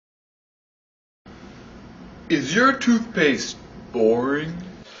Is your toothpaste boring?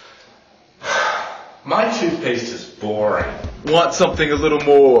 My toothpaste is boring. Want something a little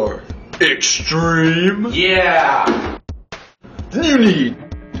more extreme? Yeah! Then you need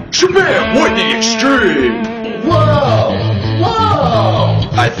Shabam Whitening Extreme! Whoa! Whoa!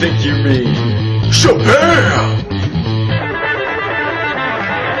 I think you mean Shabam!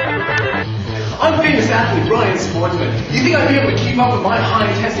 I'm famous athlete Ryan Swarthmore. You think I'd be able to keep up with my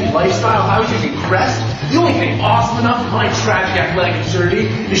high-intensity lifestyle if I was using Crest? The only thing awesome enough for my tragic athletic absurdity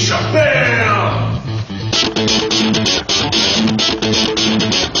is Shabam!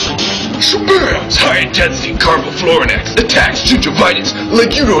 Shabam's high-intensity carbofluorinax attacks gingivitis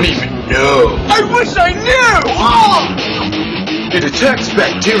like you don't even know. I wish I knew! Oh! It attacks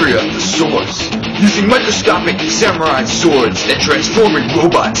bacteria at the source, using microscopic samurai swords and transforming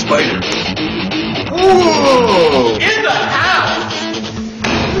robot spiders. Whoa! In the house!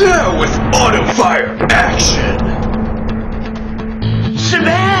 Now with auto-fire action!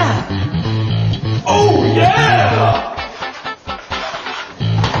 Shabam! Oh yeah!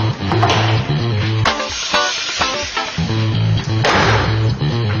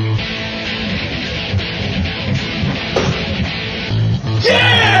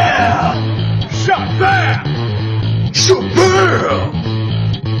 Yeah! Shabam! Shabam!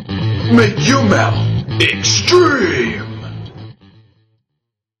 Make your mouth extreme!